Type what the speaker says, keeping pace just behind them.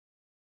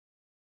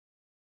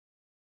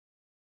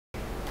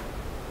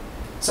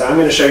So I'm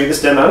going to show you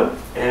this demo,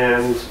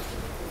 and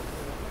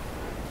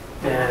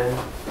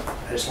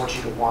I just want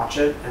you to watch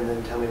it and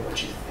then tell me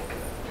what you think of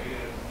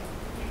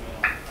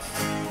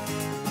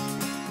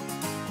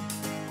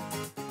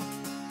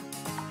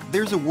it.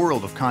 There's a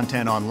world of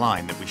content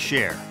online that we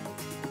share,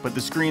 but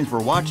the screens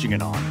we're watching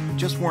it on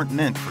just weren't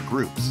meant for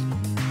groups.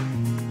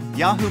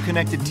 Yahoo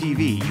Connected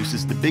TV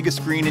uses the biggest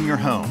screen in your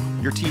home,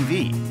 your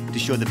TV, to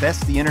show the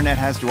best the internet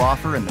has to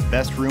offer in the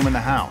best room in the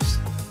house.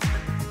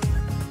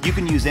 You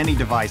can use any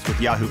device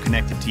with Yahoo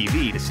Connected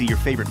TV to see your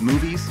favorite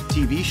movies,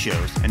 TV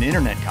shows, and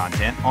internet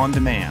content on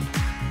demand.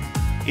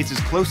 It's as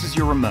close as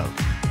your remote.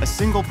 A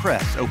single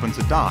press opens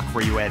a dock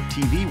where you add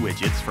TV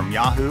widgets from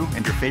Yahoo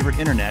and your favorite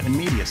internet and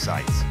media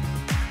sites.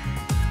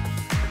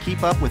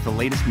 Keep up with the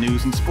latest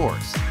news and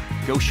sports,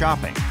 go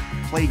shopping,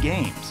 play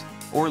games,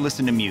 or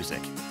listen to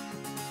music.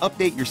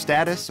 Update your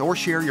status or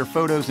share your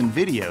photos and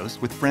videos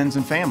with friends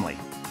and family.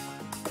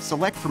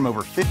 Select from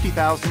over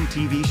 50,000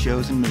 TV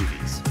shows and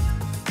movies.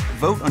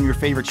 Vote on your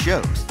favorite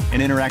shows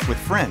and interact with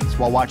friends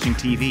while watching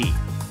TV.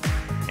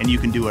 And you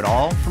can do it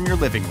all from your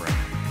living room.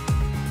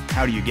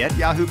 How do you get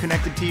Yahoo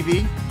Connected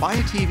TV? Buy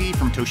a TV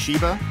from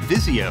Toshiba,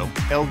 Vizio,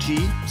 LG,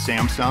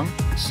 Samsung,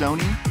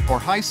 Sony, or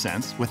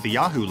Hisense with the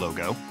Yahoo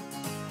logo,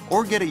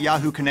 or get a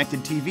Yahoo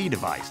Connected TV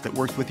device that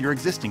works with your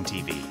existing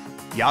TV.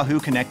 Yahoo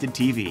Connected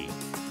TV.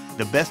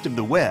 The best of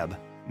the web,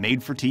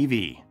 made for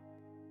TV.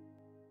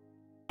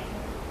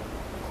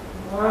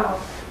 Wow.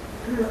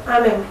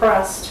 I'm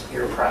impressed.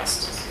 You're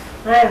impressed.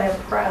 I am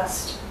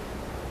impressed.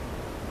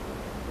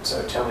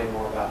 So tell me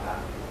more about that.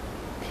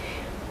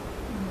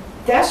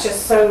 That's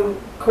just so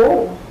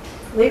cool.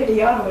 Leave it to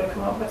Yahoo to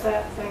come up with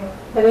that thing.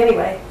 But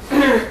anyway,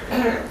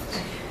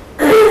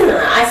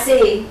 I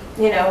see,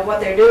 what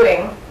they're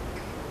doing.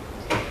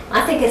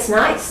 I think it's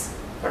nice.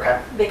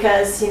 Okay.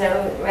 Because,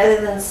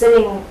 rather than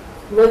sitting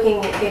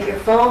looking at your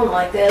phone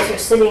like this or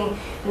sitting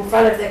in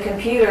front of the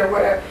computer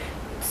where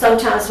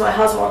sometimes my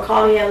husband will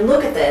call me and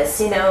look at this,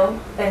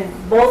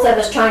 and both of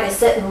us trying to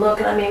sit and look.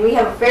 And I mean, we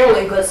have a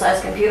fairly good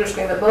sized computer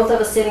screen, but both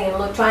of us sitting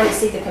and trying to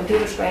see the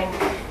computer screen.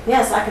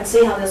 Yes, I can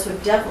see how this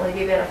would definitely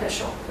be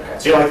beneficial. Okay.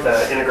 So you like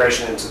the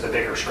integration into the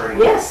bigger screen?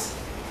 Yes.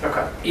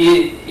 Okay.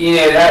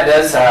 That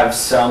does have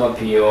some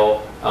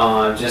appeal,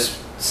 just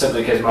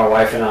simply because my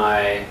wife and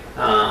I,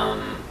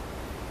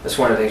 that's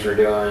one of the things we're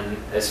doing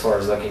as far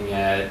as looking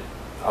at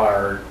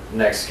our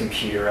next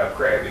computer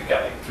upgrade. We've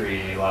got like 3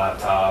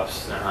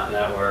 laptops, they're not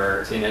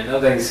networked,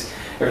 nothing's,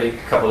 every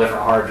couple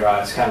different hard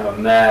drives, kind of a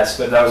mess.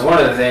 But that was one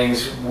of the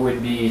things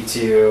would be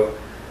to,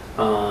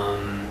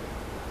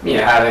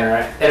 have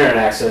internet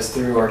access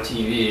through our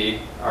TV,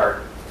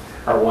 our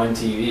one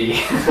TV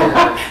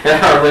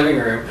in our living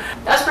room.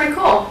 That's pretty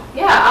cool.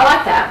 Yeah, I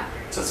like that.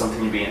 Is that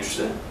something you'd be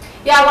interested in?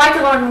 Yeah, I'd like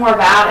to learn more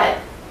about it,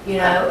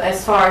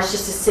 as far as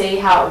just to see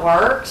how it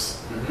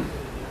works.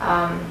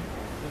 Mm-hmm.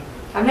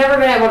 I've never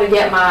been able to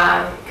get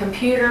my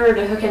computer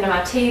to hook into my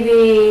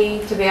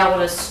TV, to be able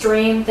to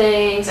stream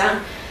things.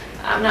 I'm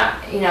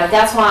not,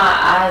 that's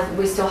why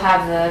we still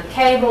have the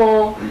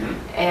cable,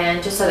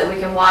 and just so that we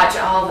can watch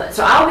all of it.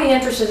 So I'll be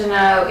interested to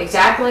know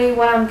exactly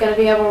what I'm going to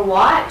be able to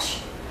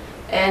watch,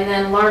 and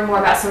then learn more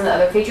about some of the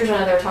other features. I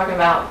know they were talking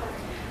about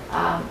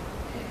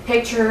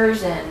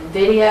pictures and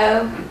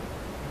video.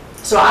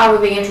 So I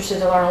would be interested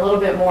to learn a little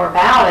bit more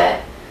about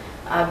it.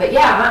 But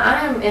yeah,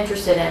 I am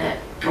interested in it.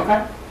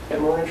 Okay.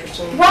 And more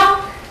interesting?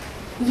 Well,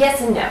 yes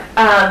and no.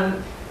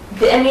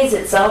 The Emmys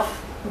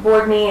itself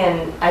bored me,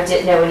 and I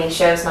didn't know any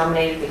shows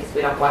nominated because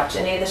we don't watch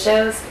any of the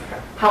shows.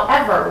 Okay.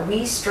 However,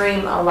 we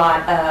stream a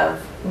lot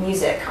of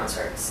music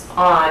concerts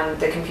on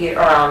the computer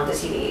or on the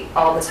TV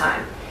all the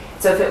time.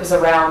 So if it was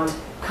around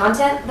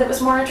content that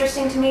was more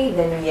interesting to me,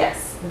 then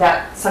yes,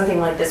 that something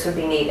like this would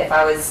be neat. If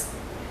I was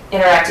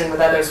interacting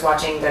with others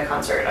watching the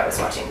concert I was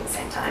watching at the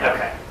same time.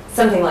 Okay.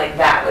 Something like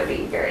that would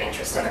be very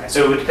interesting. Okay.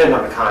 So it would depend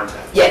on the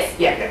content. Yes,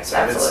 yeah, So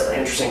absolutely. if it's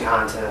interesting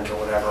content or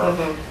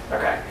whatever.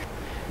 Okay.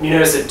 You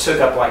notice it took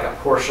up like a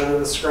portion of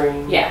the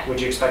screen? Yeah. Would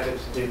you expect it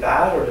to do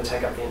that, or to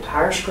take up the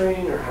entire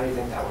screen, or how do you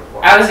think that would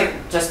work? I was like,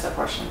 just the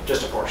portion.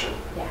 Just a portion?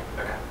 Yeah.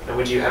 Okay. And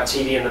would you have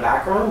TV in the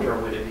background, or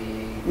would it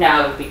be?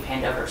 No, it would be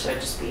panned over, so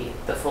it'd just be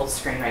the full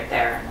screen right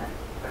there. And then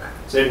Okay.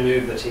 So it'd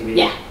move the TV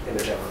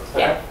image over.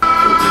 Yeah. Okay.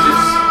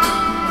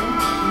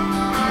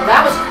 Well,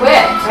 that was quick.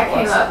 That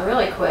came up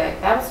really quick.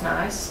 That was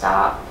nice.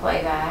 Stop,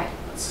 playback.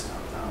 Let's stop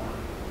that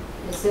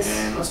one. Is this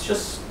And let's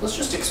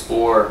just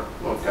explore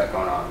what we've got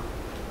going on.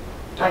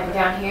 like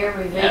down here?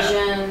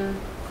 Revision,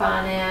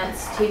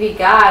 finance, TV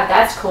guide.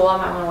 That's cool. I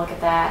might want to look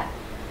at that.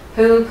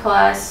 Hulu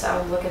Plus. I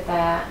would look at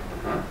that.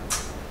 Uh-huh.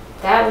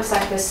 That looks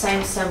like the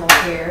same symbol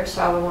here,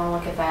 so I would want to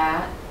look at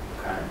that.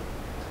 Okay.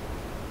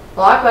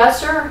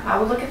 Blockbuster. I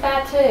would look at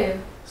that too.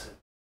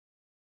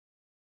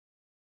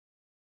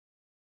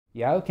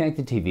 Yahoo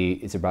Connected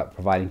TV is about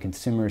providing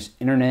consumers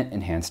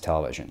internet-enhanced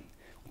television.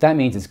 What that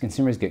means is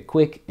consumers get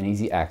quick and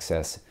easy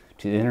access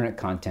to the internet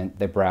content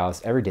they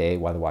browse every day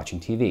while they're watching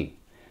TV.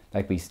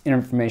 That could be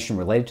information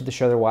related to the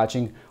show they're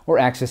watching, or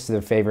access to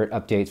their favorite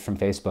updates from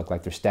Facebook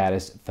like their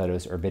status,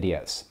 photos, or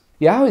videos.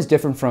 Yahoo is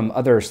different from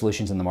other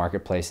solutions in the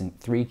marketplace in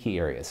 3 key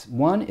areas.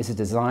 One is to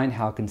design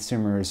how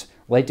consumers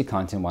relate to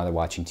content while they're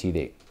watching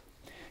TV.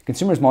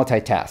 Consumers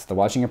multitask. They're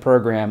watching a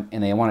program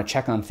and they want to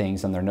check on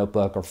things on their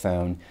notebook or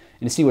phone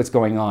and to see what's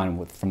going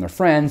on from their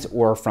friends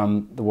or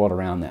from the world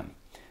around them.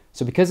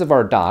 So because of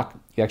our dock,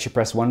 you actually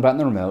press one button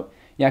on the remote,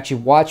 you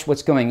actually watch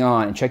what's going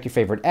on and check your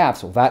favorite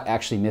apps without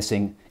actually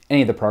missing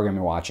any of the program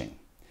you're watching.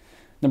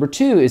 Number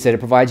 2 is that it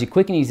provides you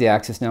quick and easy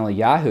access to not only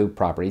Yahoo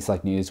properties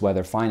like news,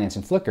 weather, finance,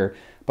 and Flickr,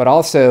 but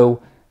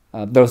also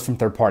those from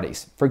third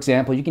parties. For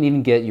example, you can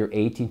even get your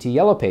AT&T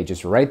Yellow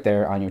Pages right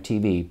there on your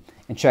TV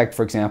and check,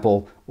 for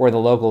example, where the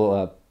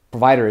local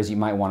provider is you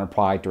might want a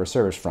product or a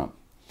service from.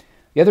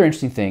 The other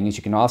interesting thing is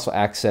you can also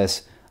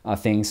access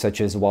things such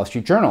as the Wall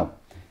Street Journal.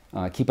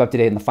 Keep up to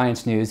date in the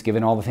finance news,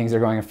 given all the things that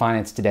are going in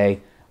finance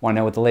today. Want to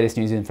know what the latest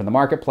news is from the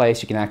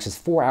marketplace? You can access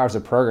 4 hours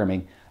of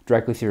programming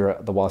directly through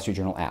the Wall Street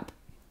Journal app.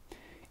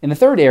 And the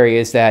third area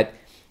is that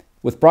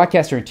with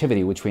broadcaster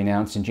activity, which we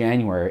announced in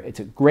January, it's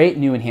a great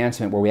new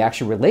enhancement where we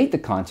actually relate the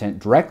content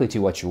directly to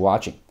what you're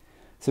watching.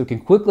 So we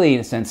can quickly, in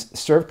a sense,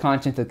 serve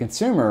content to the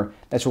consumer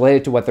that's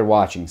related to what they're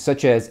watching,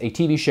 such as a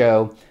TV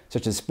show,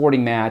 such as a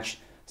sporting match,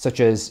 such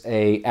as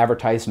an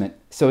advertisement.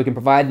 So we can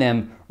provide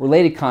them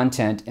related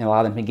content and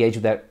allow them to engage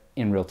with that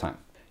in real time.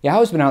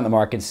 Yahoo's been out in the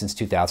market since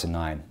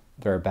 2009.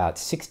 There are about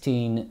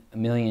 16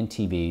 million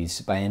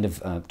TVs. By the end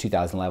of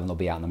 2011, they'll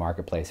be out in the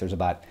marketplace. There's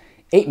about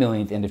 8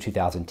 million at the end of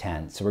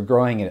 2010. So we're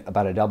growing at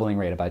about a doubling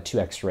rate, about a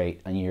 2x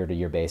rate on a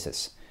year-to-year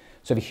basis.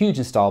 So we have a huge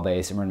install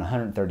base, and we're in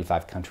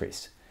 135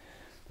 countries.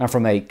 Now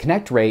from a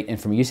connect rate and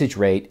from a usage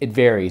rate, it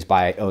varies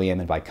by OEM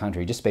and by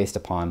country, just based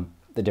upon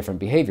the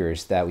different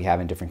behaviors that we have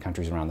in different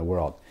countries around the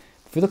world.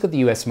 If we look at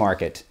the US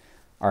market,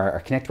 our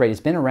connect rate has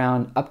been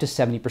around up to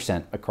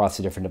 70% across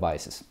the different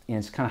devices. And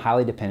it's kind of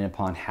highly dependent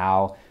upon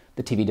how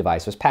the TV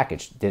device was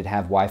packaged. Did it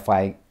have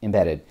Wi-Fi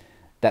embedded?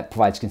 That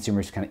provides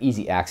consumers kind of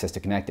easy access to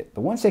connect it.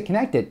 But once they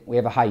connect it, we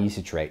have a high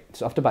usage rate.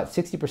 So up to about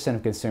 60%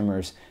 of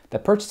consumers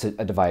that purchase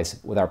a device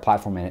with our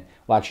platform in it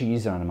will actually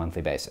use it on a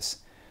monthly basis.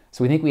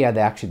 So we think we have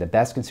actually the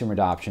best consumer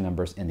adoption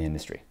numbers in the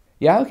industry.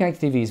 Yahoo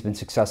Connected TV has been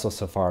successful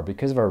so far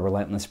because of our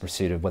relentless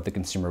pursuit of what the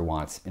consumer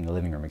wants in the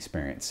living room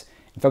experience,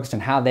 and focused on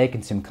how they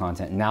consume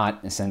content, not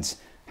in a sense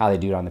how they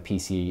do it on the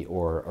PC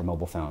or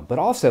mobile phone, but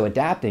also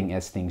adapting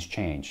as things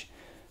change.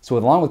 So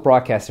along with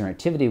broadcast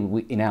interactivity,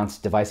 we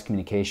announced device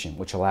communication,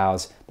 which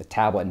allows the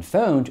tablet and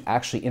phone to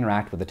actually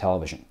interact with the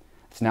television.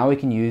 So now we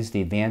can use the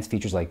advanced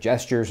features like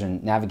gestures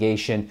and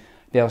navigation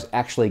to be able to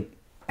actually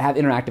have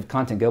interactive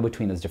content go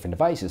between those different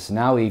devices. So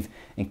now we've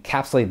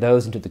encapsulated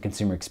those into the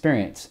consumer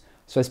experience.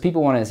 So as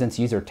people want to, in a sense,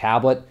 use their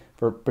tablet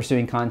for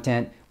pursuing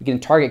content, we can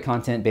target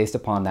content based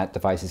upon that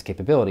device's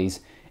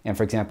capabilities. And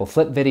for example,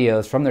 flip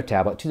videos from their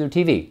tablet to their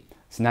TV.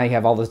 So now you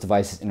have all those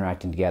devices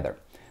interacting together.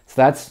 So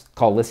that's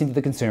called listening to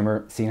the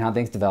consumer, seeing how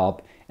things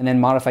develop, and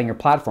then modifying your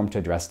platform to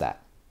address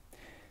that.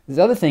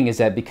 The other thing is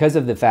that because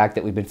of the fact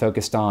that we've been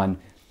focused on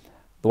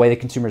the way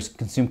that consumers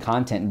consume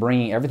content and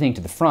bringing everything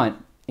to the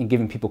front and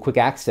giving people quick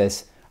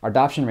access, our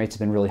adoption rates have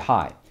been really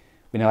high.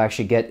 We now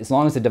actually get, as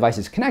long as the device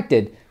is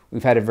connected,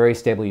 we've had a very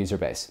stable user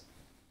base.